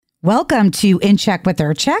Welcome to In Check with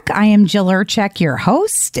Urchak. I am Jill Urchak, your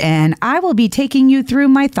host, and I will be taking you through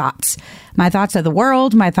my thoughts of the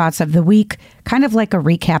world, my thoughts of the week, kind of like a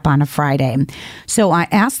recap on a Friday. So I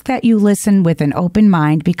ask that you listen with an open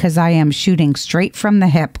mind because I am shooting straight from the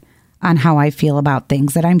hip on how I feel about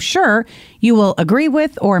things that I'm sure you will agree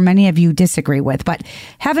with or many of you disagree with. But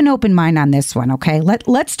have an open mind on this one, okay?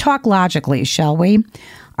 Let's talk logically, shall we?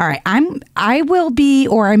 All right, I will be,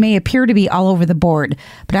 or I may appear to be all over the board,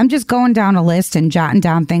 but I'm just going down a list and jotting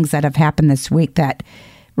down things that have happened this week that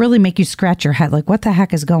really make you scratch your head like, what the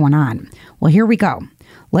heck is going on? Well, here we go.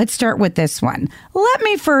 Let's start with this one. Let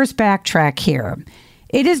me first backtrack here.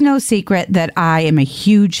 It is no secret that I am a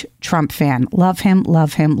huge Trump fan. Love him,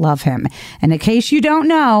 love him, love him. And in case you don't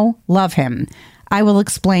know, love him. I will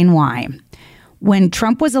explain why. When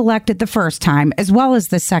Trump was elected the first time, as well as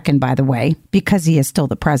the second, by the way, because he is still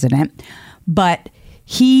the president, but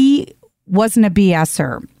he wasn't a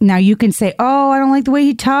BSer. Now you can say, oh, I don't like the way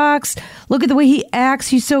he talks. Look at the way he acts.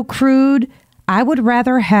 He's so crude. I would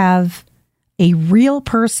rather have a real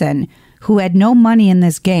person who had no money in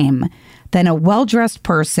this game than a well-dressed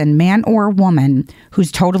person, man or woman,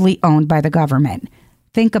 who's totally owned by the government.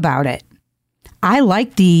 Think about it. I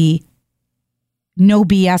like the no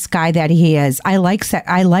BS guy that he is. I like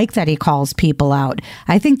that he calls people out.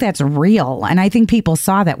 I think that's real. And I think people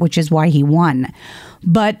saw that, which is why he won.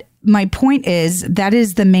 But my point is, that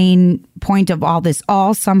is the main point of all this.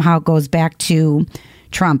 All somehow goes back to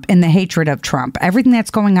Trump and the hatred of Trump. Everything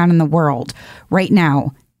that's going on in the world right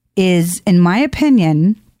now is, in my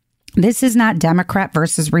opinion, this is not Democrat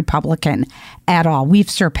versus Republican at all.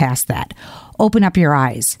 We've surpassed that. Open up your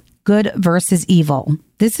eyes. Good versus evil.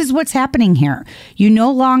 This is what's happening here. You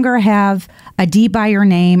no longer have a D by your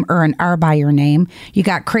name or an R by your name. You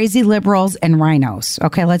got crazy liberals and rhinos.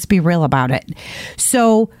 Okay, let's be real about it.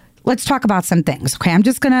 So let's talk about some things. Okay, I'm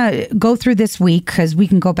just going to go through this week because we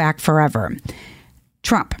can go back forever.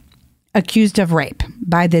 Trump, accused of rape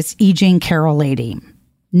by this E. Jean Carroll lady.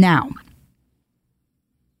 Now,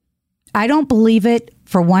 I don't believe it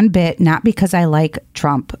for one bit, not because I like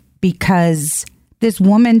Trump, because this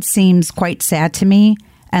woman seems quite sad to me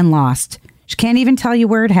and lost. She can't even tell you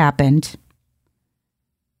where it happened.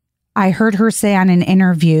 I heard her say on an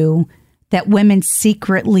interview that women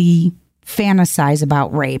secretly fantasize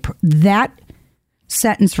about rape. That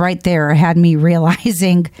sentence right there had me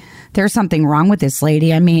realizing there's something wrong with this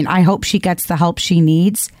lady. I mean, I hope she gets the help she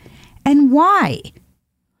needs. And why?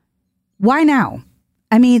 Why now?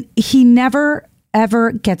 I mean, he never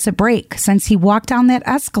ever gets a break since he walked down that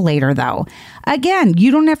escalator, though. Again,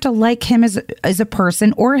 you don't have to like him as a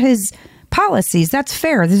person or his policies. That's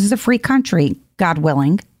fair. This is a free country, God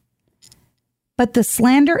willing. But the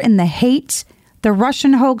slander and the hate, the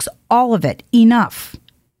Russian hoax, all of it, enough.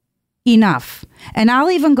 Enough. And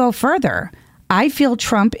I'll even go further. I feel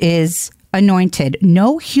Trump is anointed.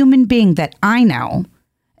 No human being that I know,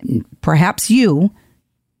 perhaps you,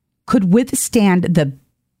 could withstand the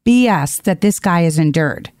BS that this guy has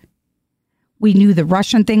endured. We knew the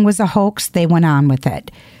Russian thing was a hoax. They went on with it.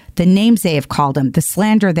 The names they have called him, the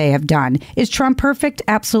slander they have done. Is Trump perfect?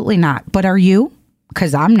 Absolutely not. But are you?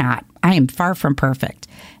 Because I'm not. I am far from perfect.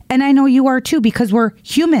 And I know you are too, because we're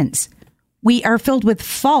humans. We are filled with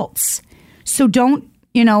faults. So don't,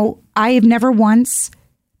 I have never once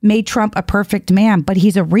made Trump a perfect man, but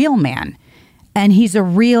he's a real man. And he's a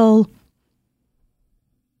real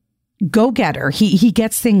go-getter. He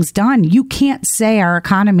gets things done. You can't say our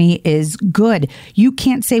economy is good. You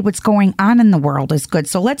can't say what's going on in the world is good.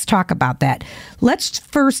 So let's talk about that. Let's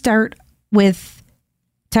first start with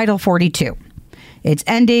Title 42. It's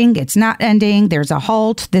ending. It's not ending. There's a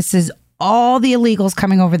halt. This is all the illegals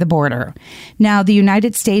coming over the border. Now, the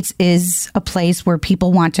United States is a place where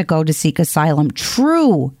people want to go to seek asylum.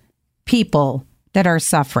 True people that are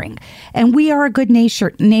suffering. And we are a good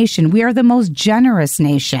nation. We are the most generous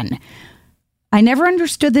nation. I never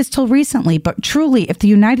understood this till recently, but truly, if the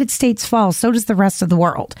United States falls, so does the rest of the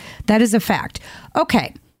world. That is a fact.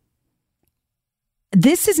 Okay.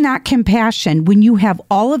 This is not compassion when you have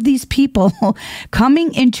all of these people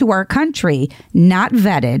coming into our country, not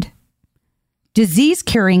vetted, disease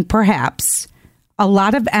carrying perhaps, a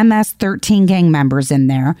lot of MS-13 gang members in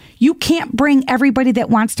there. You can't bring everybody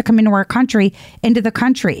that wants to come into our country into the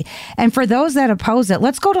country. And for those that oppose it,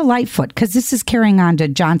 let's go to Lightfoot, because this is carrying on to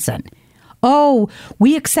Johnson. Oh,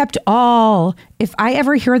 we accept all. If I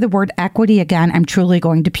ever hear the word equity again, I'm truly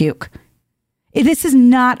going to puke. This is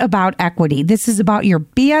not about equity. This is about your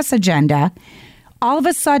BS agenda. All of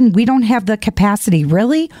a sudden, we don't have the capacity.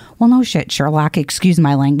 Really? Well, no shit, Sherlock. Excuse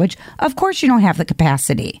my language. Of course you don't have the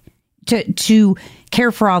capacity to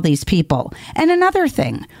care for all these people. And another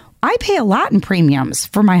thing, I pay a lot in premiums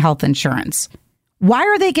for my health insurance. Why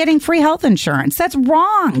are they getting free health insurance? That's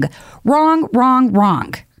wrong. Wrong, wrong,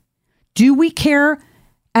 wrong. Do we care?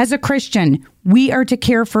 As a Christian, we are to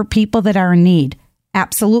care for people that are in need.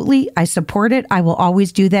 Absolutely. I support it. I will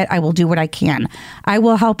always do that. I will do what I can. I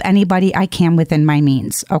will help anybody I can within my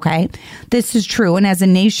means. Okay. This is true. And as a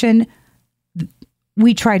nation,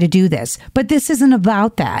 we try to do this, but this isn't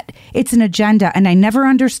about that. It's an agenda. And I never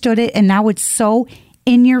understood it. And now it's so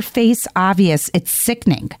in your face obvious. It's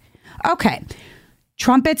sickening. Okay.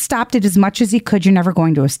 Trump had stopped it as much as he could. You're never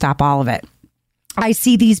going to stop all of it. I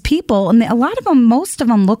see these people, and a lot of them, most of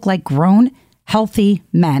them look like grown, healthy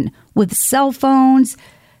men with cell phones.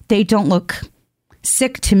 They don't look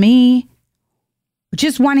sick to me,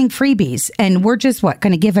 just wanting freebies. And we're just,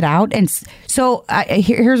 going to give it out? And so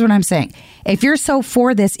here's what I'm saying. If you're so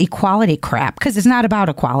for this equality crap, because it's not about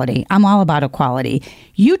equality, I'm all about equality,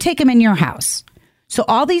 you take them in your house. So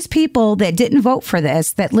all these people that didn't vote for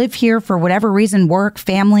this, that live here for whatever reason, work,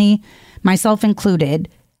 family, myself included,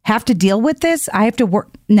 have to deal with this? I have to work?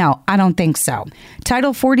 No, I don't think so.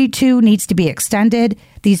 Title 42 needs to be extended.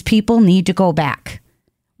 These people need to go back.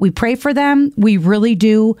 We pray for them. We really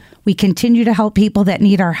do. We continue to help people that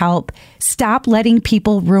need our help. Stop letting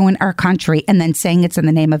people ruin our country and then saying it's in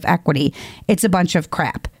the name of equity. It's a bunch of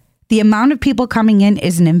crap. The amount of people coming in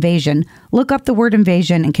is an invasion. Look up the word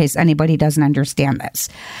invasion in case anybody doesn't understand this.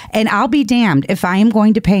 And I'll be damned if I am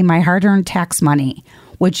going to pay my hard-earned tax money,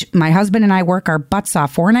 which my husband and I work our butts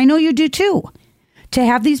off for, and I know you do too, to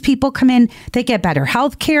have these people come in. They get better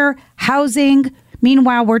health care, housing.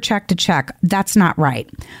 Meanwhile, we're check to check. That's not right.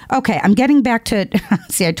 Okay, I'm getting back to,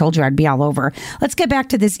 see, I told you I'd be all over. Let's get back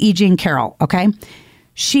to this E. Jean Carroll, okay?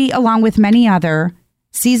 She, along with many other,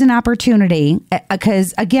 sees an opportunity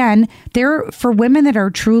because, again, they're for women that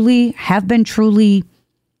are have been truly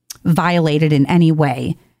violated in any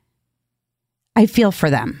way. I feel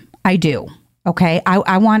for them. I do. Okay. I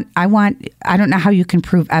don't know how you can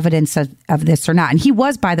prove evidence of this or not. And he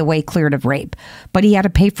was, by the way, cleared of rape, but he had to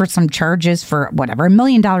pay for some charges for whatever. $1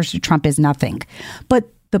 million to Trump is nothing. But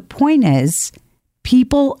the point is,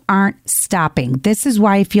 people aren't stopping. This is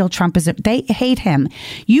why I feel Trump they hate him.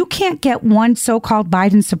 You can't get one so-called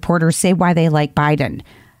Biden supporter say why they like Biden.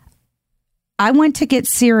 I went to get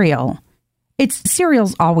cereal.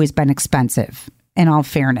 Cereal's always been expensive, in all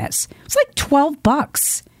fairness. It's like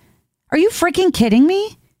 $12. Are you freaking kidding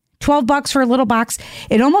me? $12 for a little box.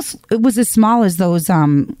 It was as small as those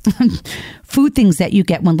food things that you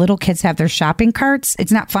get when little kids have their shopping carts.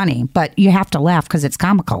 It's not funny, but you have to laugh because it's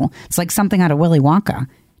comical. It's like something out of Willy Wonka.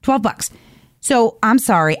 $12. So I'm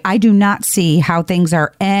sorry. I do not see how things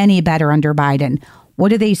are any better under Biden. What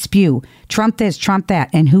do they spew? Trump this, Trump that.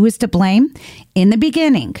 And who is to blame? In the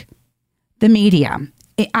beginning, the media.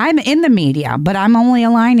 I'm in the media, but I'm only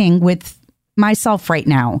aligning with myself right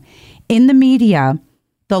now. In the media,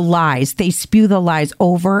 the lies, they spew the lies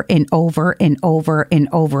over and over and over and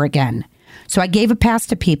over again. So I gave a pass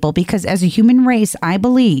to people because as a human race, I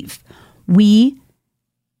believe we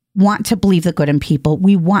want to believe the good in people.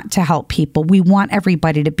 We want to help people. We want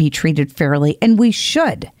everybody to be treated fairly, and we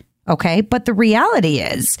should. Okay. But the reality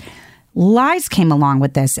is lies came along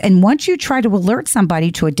with this. And once you try to alert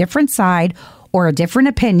somebody to a different side or a different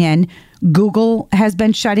opinion, Google has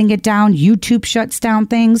been shutting it down. YouTube shuts down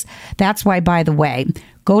things. That's why, by the way,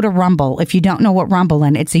 go to Rumble. If you don't know what Rumble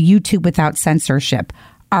is, it's a YouTube without censorship.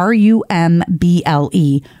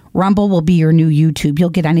 RUMBLE. Rumble will be your new YouTube.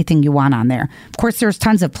 You'll get anything you want on there. Of course, there's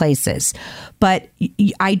tons of places. But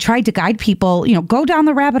I tried to guide people, go down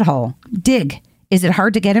the rabbit hole. Dig. Is it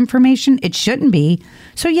hard to get information? It shouldn't be.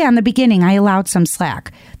 So yeah, in the beginning, I allowed some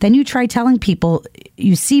slack. Then you try telling people,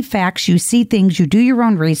 you see facts, you see things, you do your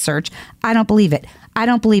own research. I don't believe it. I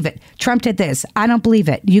don't believe it. Trump did this. I don't believe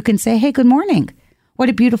it. You can say, hey, good morning. What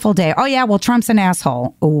a beautiful day. Oh yeah, well, Trump's an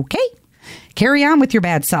asshole. Okay. Carry on with your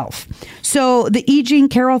bad self. So the E. Jean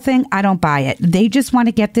Carroll thing, I don't buy it. They just want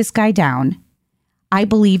to get this guy down. I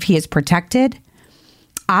believe he is protected.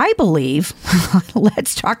 I believe,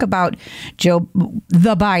 let's talk about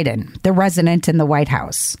the Biden, the resident in the White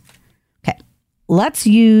House. Okay, let's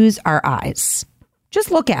use our eyes. Just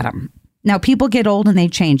look at him. Now, people get old and they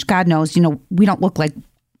change. God knows, we don't look like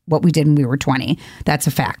what we did when we were 20. That's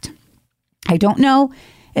a fact. I don't know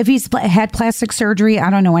if he's had plastic surgery. I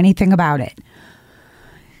don't know anything about it.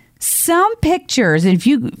 Some pictures, if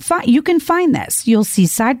you can find this, you'll see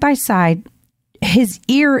side by side, his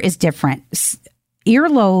ear is different.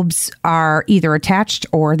 Earlobes are either attached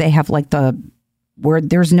or they have where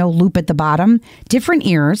there's no loop at the bottom. Different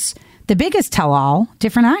ears. The biggest tell-all,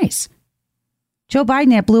 different eyes. Joe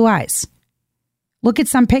Biden had blue eyes. Look at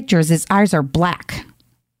some pictures. His eyes are black.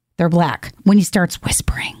 they're black. When he starts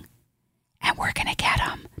whispering, and we're going to get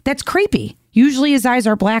him. That's creepy. Usually his eyes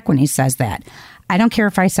are black when he says that. I don't care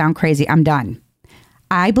if I sound crazy. I'm done.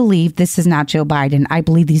 I believe this is not Joe Biden. I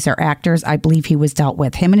believe these are actors. I believe he was dealt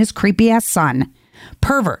with. Him and his creepy ass son.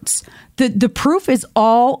 Perverts. The proof is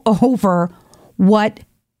all over what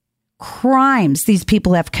crimes these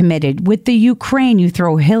people have committed. With the Ukraine, you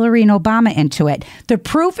throw Hillary and Obama into it. The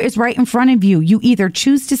proof is right in front of you. You either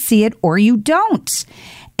choose to see it or you don't.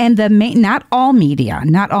 And not all media,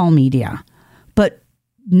 but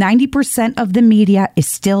 90% of the media is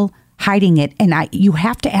still hiding it. And you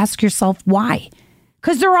have to ask yourself why.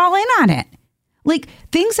 Because they're all in on it. Like,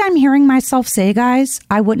 things I'm hearing myself say, guys,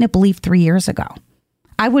 I wouldn't have believed 3 years ago.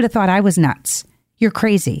 I would have thought I was nuts. You're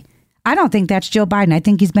crazy. I don't think that's Joe Biden. I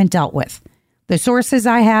think he's been dealt with. The sources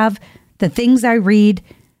I have, the things I read,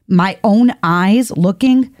 my own eyes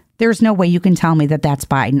looking, there's no way you can tell me that that's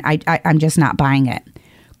Biden. I'm just not buying it.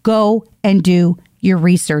 Go and do your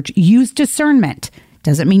research. Use discernment.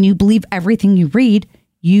 Doesn't mean you believe everything you read.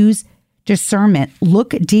 Use discernment.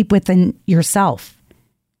 Look deep within yourself.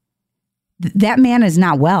 That man is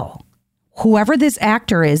not well. Whoever this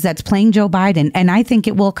actor is that's playing Joe Biden, and I think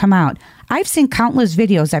it will come out. I've seen countless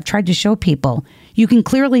videos I've tried to show people. You can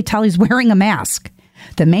clearly tell he's wearing a mask.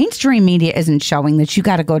 The mainstream media isn't showing that. You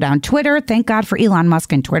got to go down Twitter. Thank God for Elon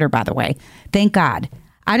Musk and Twitter, by the way. Thank God.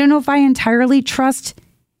 I don't know if I entirely trust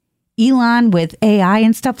Elon with AI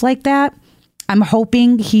and stuff like that. I'm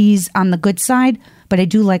hoping he's on the good side, but I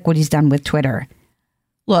do like what he's done with Twitter.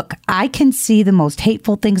 Look, I can see the most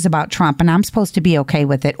hateful things about Trump, and I'm supposed to be okay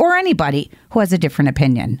with it, or anybody who has a different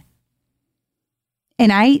opinion.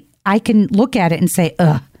 And I can look at it and say,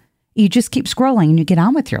 ugh, you just keep scrolling and you get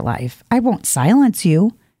on with your life. I won't silence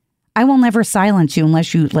you. I will never silence you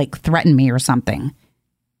unless you threaten me or something.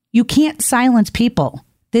 You can't silence people.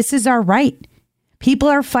 This is our right. People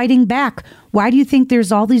are fighting back. Why do you think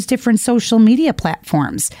there's all these different social media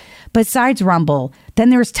platforms? Besides Rumble,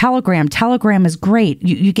 then there's Telegram. Telegram is great.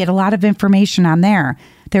 You get a lot of information on there.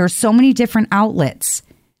 There are so many different outlets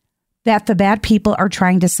that the bad people are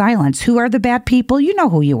trying to silence. Who are the bad people? You know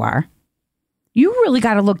who you are. You really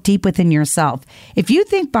got to look deep within yourself. If you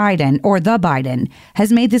think Biden or the Biden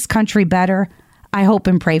has made this country better, I hope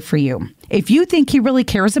and pray for you. If you think he really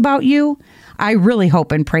cares about you, I really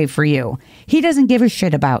hope and pray for you. He doesn't give a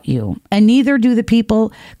shit about you. And neither do the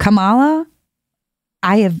people. Kamala,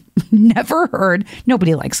 I have never heard.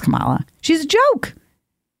 Nobody likes Kamala. She's a joke.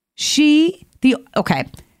 She's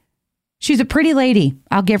a pretty lady.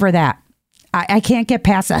 I'll give her that. I can't get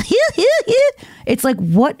past that. It's like,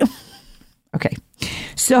 what? Okay.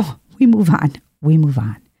 So we move on.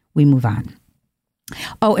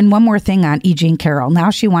 Oh, and one more thing on E. Jean Carroll.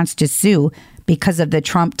 Now she wants to sue because of the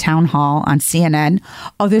Trump town hall on CNN.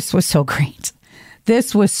 Oh, this was so great.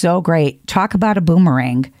 Talk about a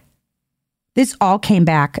boomerang. This all came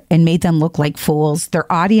back and made them look like fools. Their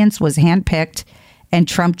audience was handpicked, and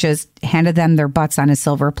Trump just handed them their butts on a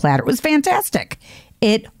silver platter. It was fantastic.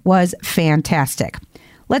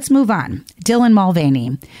 Let's move on. Dylan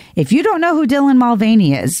Mulvaney. If you don't know who Dylan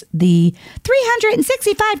Mulvaney is, the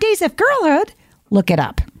 365 Days of Girlhood, look it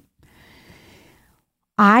up.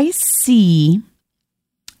 I see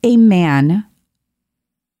a man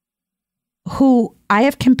who I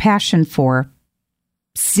have compassion for.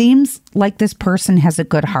 Seems like this person has a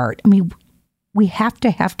good heart. I mean, we have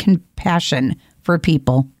to have compassion for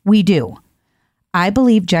people. We do. I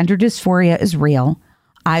believe gender dysphoria is real.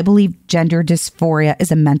 I believe gender dysphoria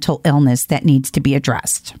is a mental illness that needs to be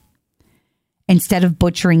addressed instead of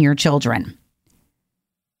butchering your children.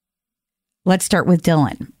 Let's start with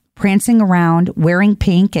Dylan. Prancing around, wearing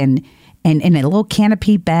pink and in a little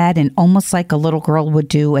canopy bed, and almost like a little girl would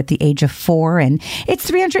do at the age of 4. And it's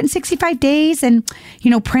 365 days and,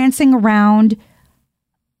 prancing around.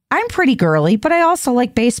 I'm pretty girly, but I also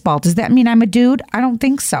like baseball. Does that mean I'm a dude? I don't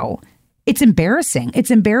think so. It's embarrassing.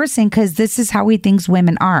 It's embarrassing because this is how he thinks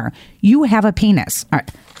women are. You have a penis. All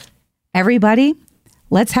right. Everybody,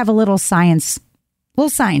 let's have a little science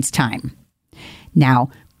time.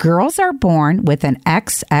 Now, girls are born with an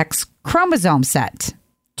XX chromosome set.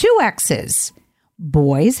 2 X's.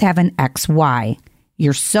 Boys have an XY.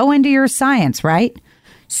 You're so into your science, right?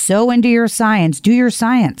 So into your science. Do your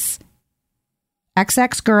science.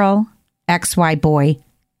 XX girl, XY boy,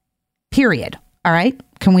 period. All right?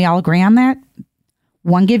 Can we all agree on that?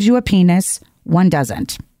 One gives you a penis, one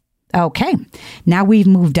doesn't. Okay. Now we've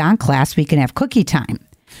moved on, class. We can have cookie time.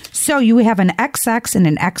 So you have an XX and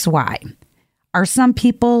an XY. Are some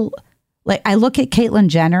people, I look at Caitlyn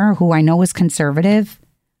Jenner, who I know is conservative,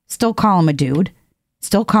 still call him a dude,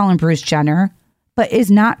 still call him Bruce Jenner. but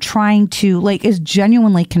is not trying to, like, is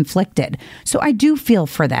genuinely conflicted. So I do feel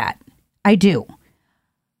for that. I do.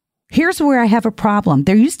 Here's where I have a problem.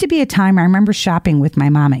 There used to be a time I remember shopping with my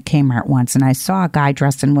mom at Kmart once, and I saw a guy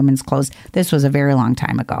dressed in women's clothes. This was a very long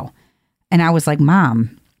time ago. And I was like,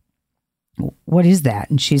 Mom, what is that?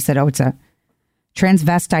 And she said, oh, it's a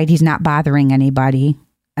transvestite. He's not bothering anybody.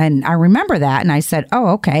 And I remember that. And I said, oh,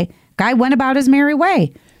 okay. Guy went about his merry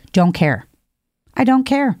way. Don't care. I don't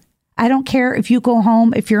care. I don't care if you go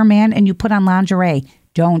home, if you're a man and you put on lingerie.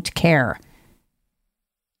 Don't care.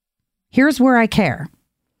 Here's where I care.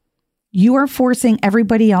 You are forcing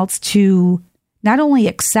everybody else to not only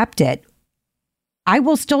accept it, I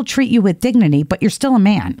will still treat you with dignity, but you're still a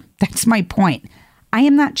man. That's my point. I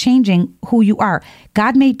am not changing who you are.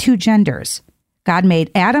 God made two genders. God made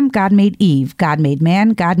Adam, God made Eve, God made man,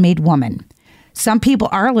 God made woman. Some people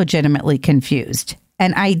are legitimately confused,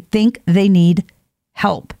 and I think they need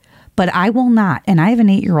help. But I will not, and I have an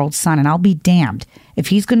 8-year-old son, and I'll be damned if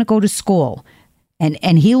he's going to go to school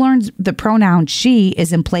and he learns the pronoun she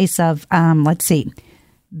is in place of, let's see,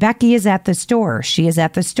 Becky is at the store. She is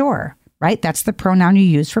at the store, right? That's the pronoun you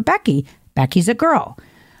use for Becky. Becky's a girl.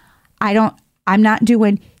 I'm not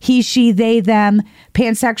doing he, she, they, them,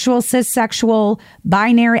 pansexual, cissexual,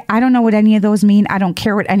 binary. I don't know what any of those mean. I don't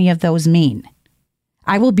care what any of those mean.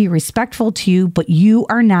 I will be respectful to you, but you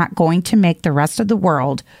are not going to make the rest of the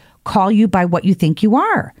world call you by what you think you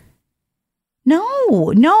are.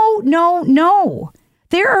 No.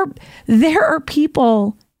 There are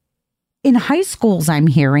people in high schools, I'm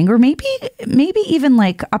hearing, or maybe even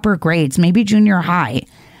like upper grades, maybe junior high,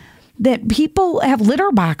 that people have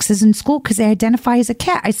litter boxes in school because they identify as a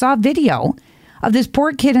cat. I saw a video of this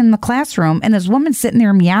poor kid in the classroom and this woman sitting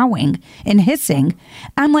there meowing and hissing.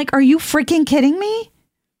 I'm like, are you freaking kidding me?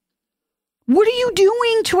 What are you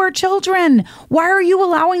doing to our children? Why are you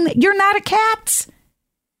allowing that? You're not a cat.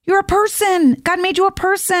 You're a person. God made you a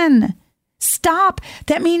person. Stop.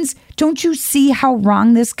 That means, don't you see how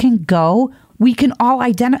wrong this can go? We can all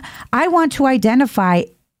identify. I want to identify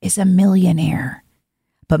as a millionaire,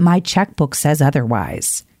 but my checkbook says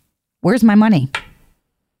otherwise. Where's my money?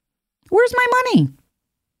 Where's my money?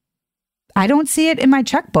 I don't see it in my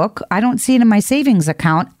checkbook. I don't see it in my savings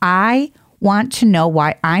account. I want to know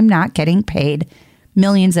why I'm not getting paid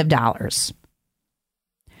millions of dollars.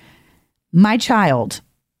 My child,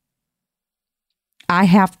 I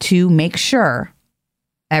have to make sure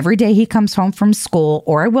every day he comes home from school,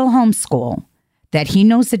 or I will homeschool, that he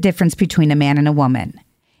knows the difference between a man and a woman.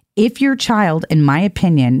 If your child, in my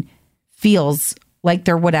opinion, feels like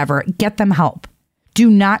they're whatever, get them help. Do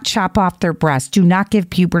not chop off their breasts. Do not give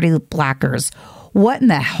puberty blockers. What in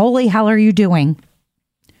the holy hell are you doing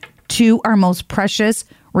to our most precious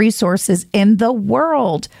resources in the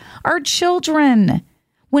world, our children?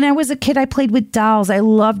 When I was a kid, I played with dolls. I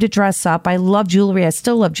loved to dress up. I love jewelry. I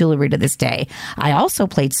still love jewelry to this day. I also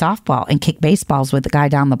played softball and kicked baseballs with the guy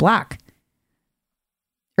down the block.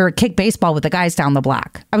 Or kicked baseball with the guys down the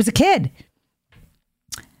block. I was a kid.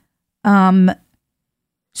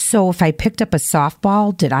 So if I picked up a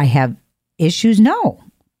softball, did I have issues? No.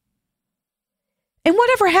 And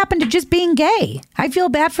whatever happened to just being gay? I feel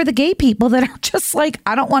bad for the gay people that are just like,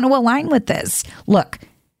 I don't want to align with this. Look,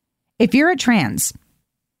 if you're a trans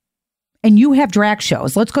and you have drag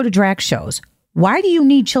shows, let's go to drag shows. Why do you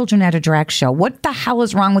need children at a drag show? What the hell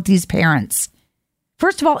is wrong with these parents?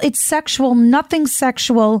 First of all, it's sexual, nothing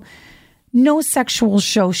sexual. No sexual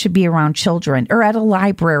show should be around children or at a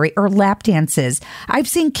library or lap dances. I've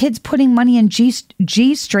seen kids putting money in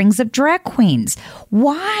G-strings of drag queens.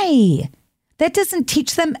 Why? That doesn't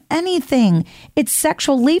teach them anything. It's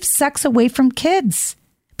sexual. Leave sex away from kids.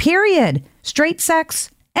 Period. Straight sex,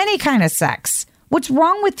 any kind of sex. What's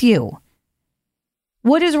wrong with you?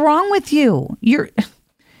 What is wrong with you?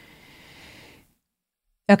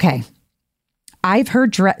 Okay. I've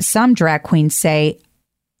heard some drag queens say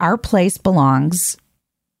our place belongs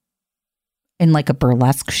in like a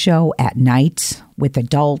burlesque show at night with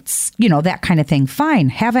adults, that kind of thing. Fine,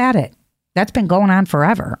 have at it. That's been going on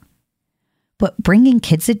forever. But bringing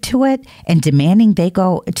kids into it and demanding they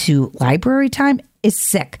go to library time is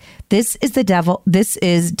sick. This is the devil. This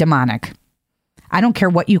is demonic. I don't care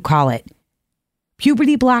what you call it.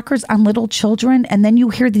 Puberty blockers on little children. And then you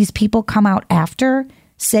hear these people come out after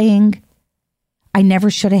saying, I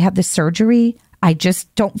never should have had the surgery. I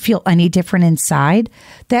just don't feel any different inside.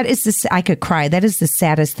 That is I could cry. That is the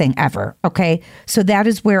saddest thing ever. Okay. So that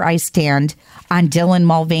is where I stand on Dylan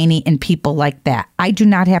Mulvaney and people like that. I do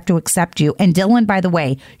not have to accept you. And Dylan, by the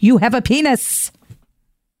way, you have a penis.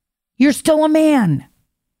 You're still a man.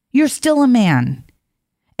 You're still a man.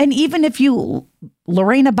 And even if you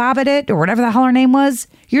Lorena Bobbitt or whatever the hell her name was,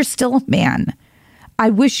 you're still a man. I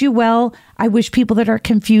wish you well. I wish people that are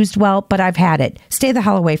confused well, but I've had it. Stay the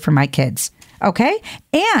hell away from my kids. Okay?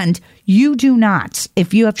 And you do not,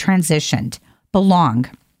 if you have transitioned, belong,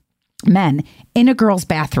 men, in a girl's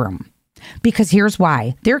bathroom. Because here's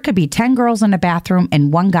why. There could be 10 girls in a bathroom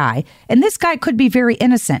and one guy. And this guy could be very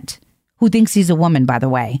innocent, who thinks he's a woman, by the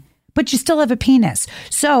way. But you still have a penis.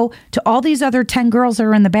 So to all these other 10 girls that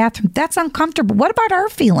are in the bathroom, that's uncomfortable. What about our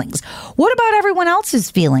feelings? What about everyone else's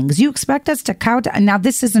feelings? You expect us to count? Now,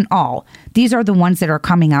 this isn't all. These are the ones that are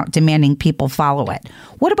coming out demanding people follow it.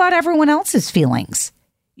 What about everyone else's feelings?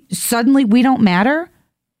 Suddenly we don't matter?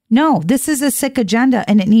 No, this is a sick agenda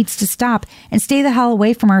and it needs to stop. And stay the hell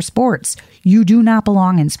away from our sports. You do not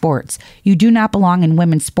belong in sports. You do not belong in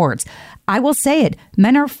women's sports. I will say it.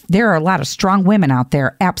 There are a lot of strong women out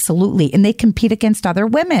there, absolutely. And they compete against other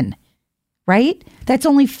women, right? That's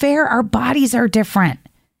only fair. Our bodies are different.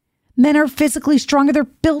 Men are physically stronger. They're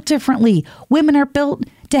built differently. Women are built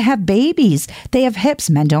to have babies. They have hips.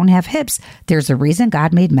 Men don't have hips. There's a reason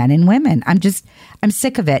God made men and women. I'm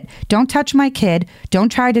sick of it. Don't touch my kid. Don't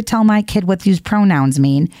try to tell my kid what these pronouns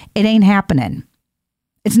mean. It ain't happening.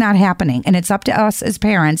 It's not happening. And it's up to us as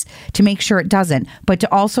parents to make sure it doesn't, but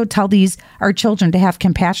to also tell our children to have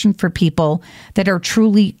compassion for people that are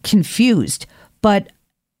truly confused, but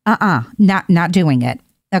not doing it.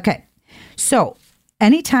 Okay. So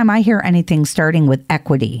anytime I hear anything starting with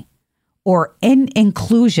equity or in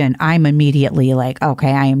inclusion, I'm immediately like,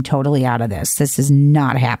 okay, I am totally out of this. This is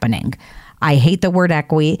not happening. I hate the word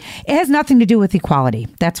equity. It has nothing to do with equality.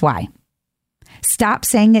 That's why. Stop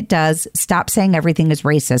saying it does. Stop saying everything is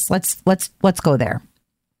racist. Let's go there.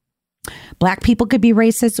 Black people could be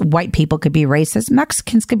racist. White people could be racist.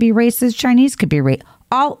 Mexicans could be racist. Chinese could be racist.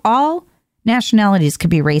 All nationalities could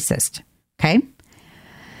be racist. Okay.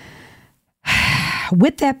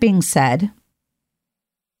 With that being said,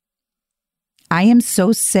 I am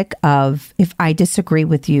so sick of, if I disagree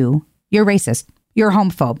with you, you're racist. You're a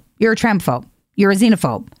homophobe. You're a transphobe. You're a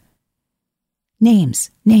xenophobe. Names.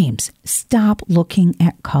 Stop looking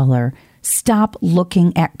at color. Stop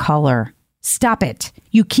looking at color. Stop it.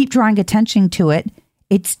 You keep drawing attention to it.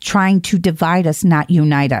 It's trying to divide us, not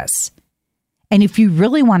unite us. And if you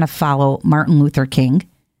really want to follow Martin Luther King,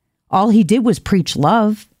 all he did was preach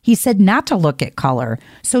love. He said not to look at color.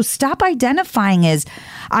 So stop identifying as,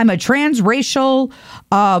 I'm a transracial,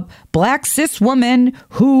 black cis woman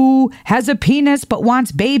who has a penis but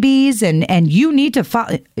wants babies and you need to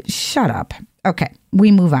follow. Shut up. Okay,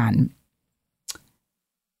 we move on.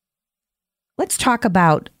 Let's talk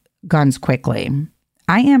about guns quickly.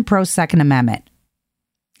 I am pro Second Amendment.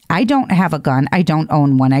 I don't have a gun. I don't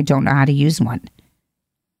own one. I don't know how to use one.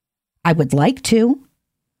 I would like to,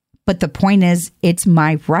 but the point is, it's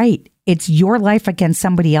my right. It's your life against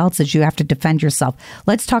somebody else's. You have to defend yourself.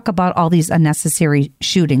 Let's talk about all these unnecessary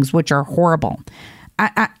shootings, which are horrible.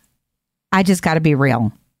 I just got to be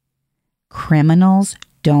real. Criminals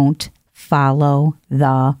don't follow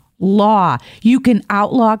the law. You can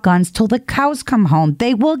outlaw guns till the cows come home.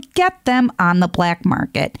 They will get them on the black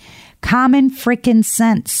market. Common freaking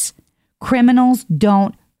sense. Criminals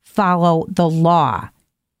don't follow the law.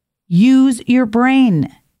 Use your brain.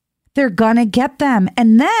 They're gonna get them.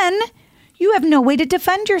 And then you have no way to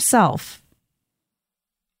defend yourself.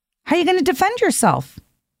 How are you going to defend yourself?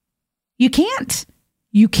 You can't.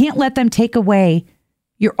 You can't let them take away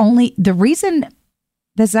the reason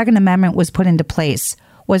the Second Amendment was put into place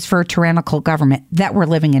was for a tyrannical government that we're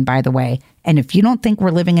living in, by the way. And if you don't think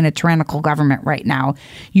we're living in a tyrannical government right now,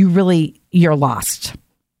 you're lost.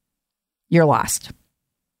 You're lost.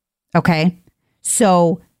 Okay?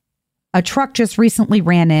 So a truck just recently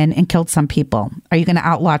ran in and killed some people. Are you going to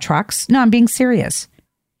outlaw trucks? No, I'm being serious.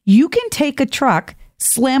 You can take a truck,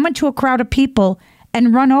 slam into a crowd of people,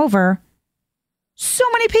 and run over so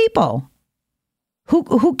many people.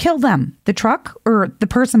 Who killed them? The truck or the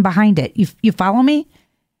person behind it? You follow me?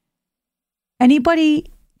 Anybody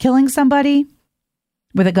killing somebody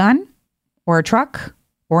with a gun or a truck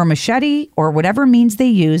or a machete or whatever means they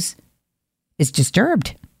use is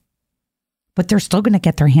disturbed. But they're still going to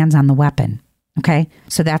get their hands on the weapon. Okay?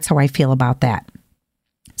 So that's how I feel about that.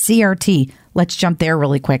 CRT, let's jump there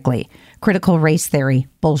really quickly. Critical race theory,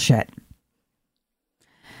 bullshit.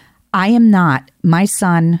 I am not. My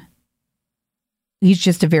son, he's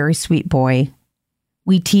just a very sweet boy.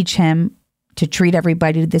 We teach him to treat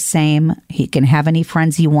everybody the same. He can have any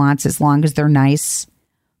friends he wants as long as they're nice.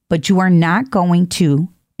 But you are not going to,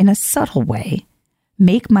 in a subtle way,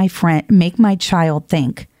 make my child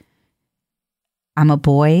think I'm a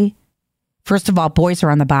boy First of all, boys are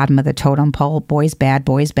on the bottom of the totem pole. Boys bad,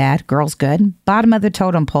 girls good. Bottom of the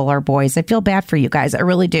totem pole are boys. I feel bad for you guys. I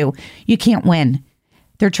really do. You can't win.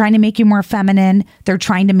 They're trying to make you more feminine. They're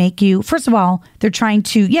trying to make you, first of all, they're trying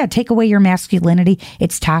to, take away your masculinity.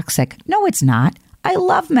 It's toxic. No, it's not. I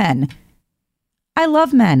love men. I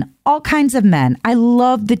love men, all kinds of men. I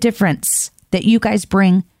love the difference that you guys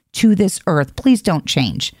bring to this earth. Please don't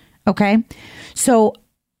change. Okay? So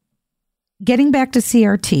getting back to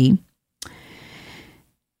CRT,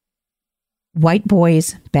 white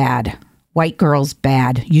boys, bad. White girls,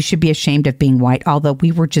 bad. You should be ashamed of being white, although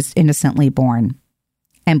we were just innocently born.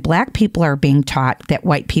 And black people are being taught that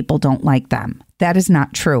white people don't like them. That is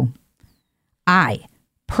not true. I,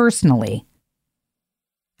 personally,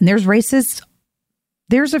 and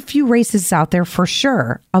there's a few races out there for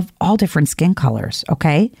sure of all different skin colors,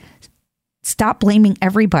 okay? Stop blaming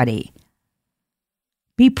everybody.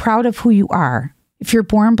 Be proud of who you are. If you're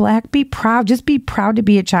born black, be proud. Just be proud to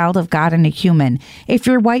be a child of God and a human. If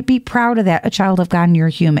you're white, be proud of that, a child of God and you're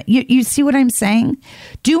human. You see what I'm saying?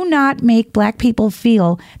 Do not make black people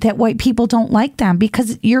feel that white people don't like them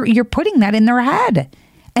because you're putting that in their head.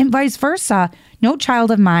 And vice versa. No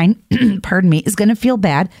child of mine, pardon me, is going to feel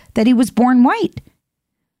bad that he was born white.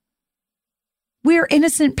 We're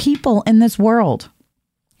innocent people in this world.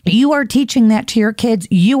 You are teaching that to your kids.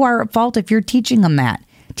 You are at fault if you're teaching them that.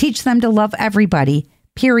 Teach them to love everybody,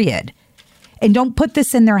 period. And don't put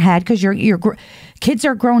this in their head because your kids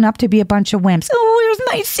are grown up to be a bunch of wimps. Oh,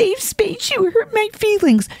 where's my safe space? You hurt my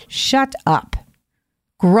feelings. Shut up.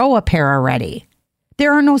 Grow a pair already.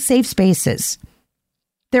 There are no safe spaces.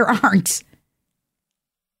 There aren't.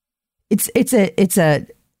 It's a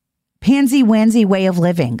pansy-wansy way of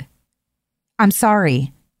living. I'm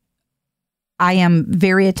sorry. I am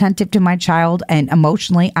very attentive to my child and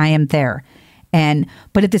emotionally I am there.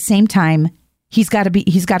 But at the same time, he's got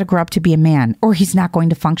to grow up to be a man or he's not going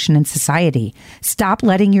to function in society. Stop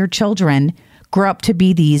letting your children grow up to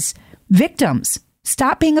be these victims.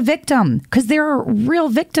 Stop being a victim because there are real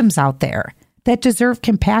victims out there that deserve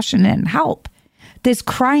compassion and help. This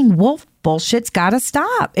crying wolf bullshit's got to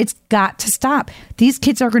stop. It's got to stop. These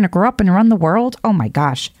kids are going to grow up and run the world. Oh my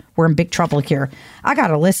gosh, we're in big trouble here. I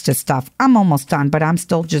got a list of stuff. I'm almost done, but I'm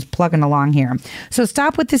still just plugging along here. So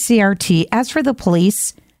stop with the CRT. As for the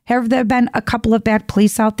police, have there been a couple of bad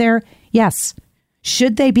police out there? Yes.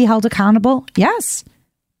 Should they be held accountable? Yes.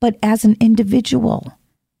 But as an individual,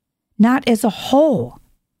 not as a whole.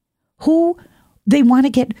 They want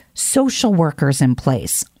to get social workers in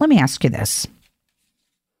place. Let me ask you this.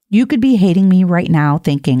 You could be hating me right now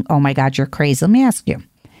thinking, oh my God, you're crazy. Let me ask you.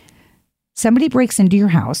 Somebody breaks into your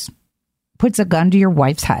house, puts a gun to your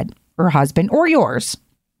wife's head or husband or yours.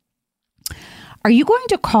 Are you going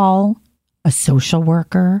to call a social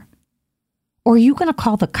worker or are you going to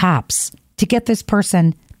call the cops to get this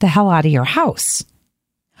person the hell out of your house?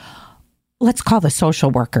 Let's call the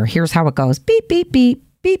social worker. Here's how it goes. Beep, beep, beep,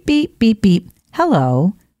 beep, beep, beep, beep.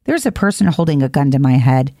 Hello, there's a person holding a gun to my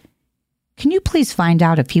head. Can you please find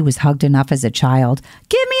out if he was hugged enough as a child?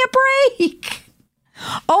 Give me a break.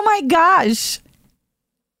 Oh my gosh.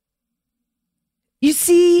 You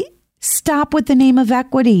see, stop with the name of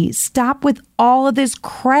equity. Stop with all of this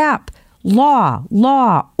crap.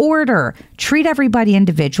 Law, order. Treat everybody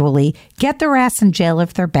individually. Get their ass in jail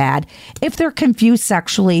if they're bad. If they're confused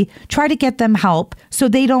sexually, try to get them help so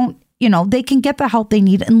they don't, they can get the help they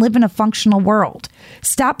need and live in a functional world.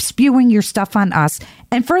 Stop spewing your stuff on us.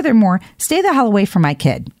 And furthermore, stay the hell away from my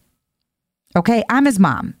kid. Okay, I'm his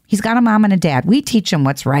mom. He's got a mom and a dad. We teach him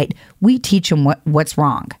what's right. We teach him what's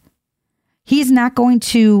wrong. He's not going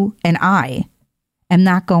to, and I am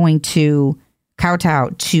not going to kowtow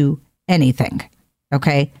to anything.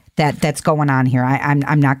 Okay, that's going on here.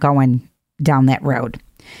 I'm not going down that road.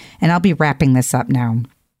 And I'll be wrapping this up now.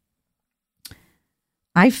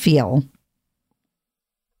 I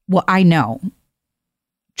know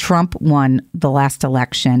Trump won the last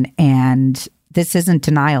election, and this isn't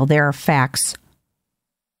denial. There are facts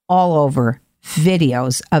all over,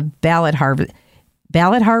 videos of ballot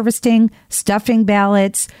harvesting, stuffing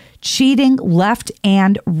ballots, cheating left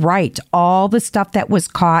and right, all the stuff that was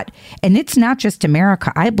caught. And it's not just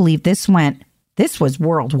America. I believe this was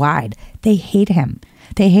worldwide. They hate him.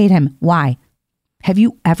 They hate him. Why? Have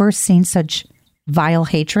you ever seen such vile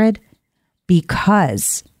hatred?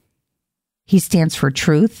 Because he stands for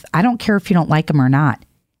truth. I don't care if you don't like him or not.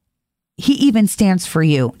 He even stands for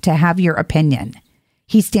you to have your opinion.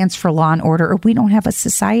 He stands for law and order, or we don't have a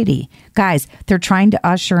society. Guys, they're trying to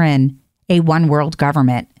usher in a one world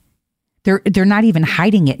government. They're not even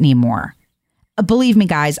hiding it anymore. Believe me,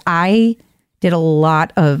 guys, I Did a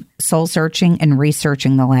lot of soul searching and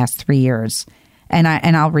researching the last 3 years. And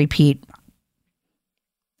I'll repeat,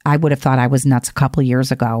 I would have thought I was nuts a couple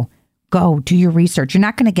years ago. Go do your research. You're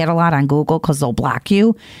not going to get a lot on Google because they'll block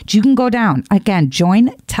you. You can go down. Again,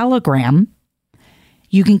 join Telegram.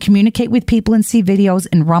 You can communicate with people and see videos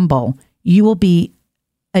in Rumble. You will be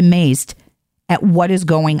amazed at what is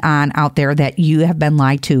going on out there that you have been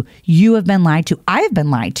lied to. You have been lied to. I have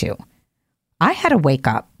been lied to. I had to wake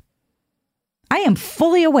up. I am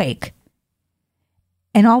fully awake.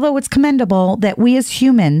 And although it's commendable that we as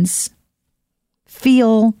humans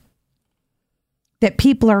feel that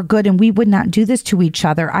people are good and we would not do this to each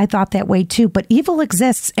other, I thought that way too. But evil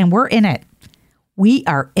exists and we're in it. We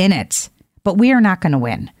are in it. But we are not going to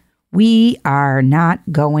win. We are not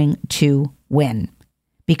going to win.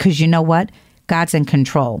 Because you know what? God's in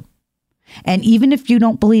control. And even if you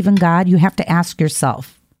don't believe in God, you have to ask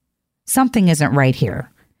yourself, something isn't right here.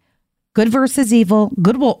 Good versus evil.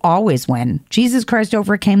 Good will always win. Jesus Christ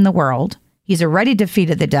overcame the world. He's already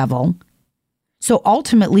defeated the devil. So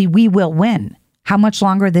ultimately, we will win. How much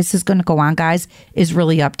longer this is going to go on, guys, is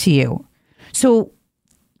really up to you. So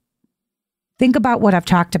think about what I've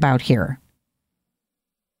talked about here.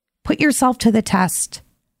 Put yourself to the test.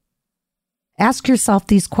 Ask yourself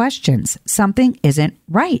these questions. Something isn't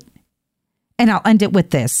right. And I'll end it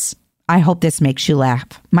with this. I hope this makes you laugh.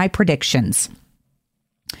 My predictions.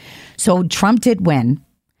 So Trump did win.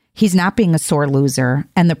 He's not being a sore loser,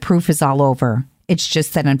 and the proof is all over. It's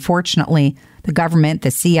just that, unfortunately, the government,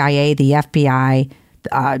 the CIA, the FBI,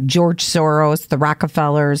 George Soros, the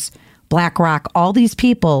Rockefellers, BlackRock, all these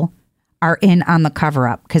people are in on the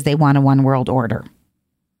cover-up because they want a one world order.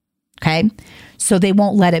 Okay? So they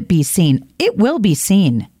won't let it be seen. It will be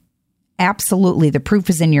seen. Absolutely. The proof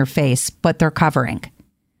is in your face, but they're covering.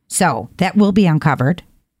 So that will be uncovered.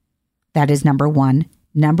 That is number one.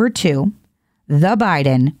 Number two, the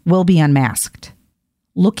Biden will be unmasked.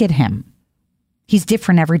 Look at him. He's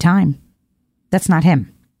different every time. That's not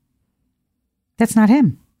him. That's not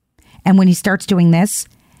him. And when he starts doing this,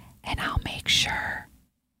 and I'll make sure,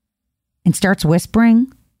 and starts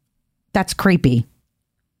whispering, that's creepy.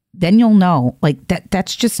 Then you'll know, like,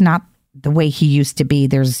 that's just not the way he used to be.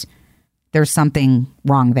 There's something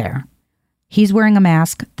wrong there. He's wearing a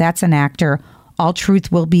mask. That's an actor. All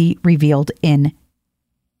truth will be revealed in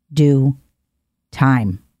due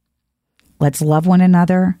time. Let's love one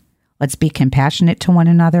another. Let's be compassionate to one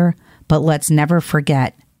another. But let's never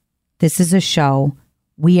forget, this is a show.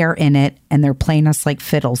 We are in it, and they're playing us like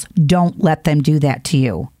fiddles. Don't let them do that to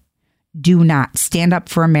you. Do not. Stand up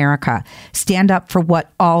for America. Stand up for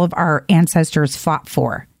what all of our ancestors fought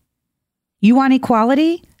for. You want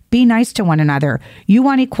equality? Be nice to one another. You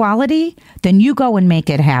want equality? Then you go and make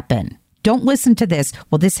it happen. Don't listen to this.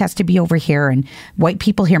 Well, this has to be over here and white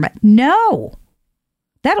people here. No,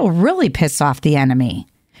 that'll really piss off the enemy.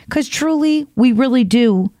 Because truly, we really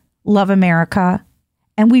do love America.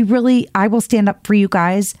 And I will stand up for you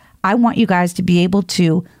guys. I want you guys to be able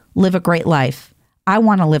to live a great life. I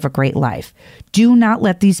want to live a great life. Do not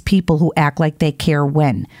let these people who act like they care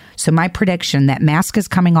win. So my prediction, that mask is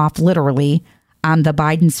coming off literally on the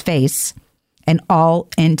Biden's face, and all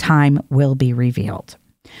in time will be revealed.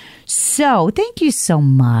 So thank you so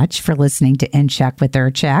much for listening to In Check with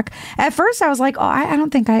Urchak. At first I was like, I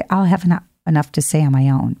don't think I'll have enough to say on my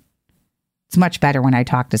own. It's much better when I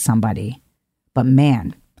talk to somebody. But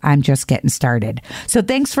man, I'm just getting started. So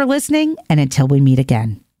thanks for listening, and until we meet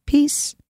again, peace.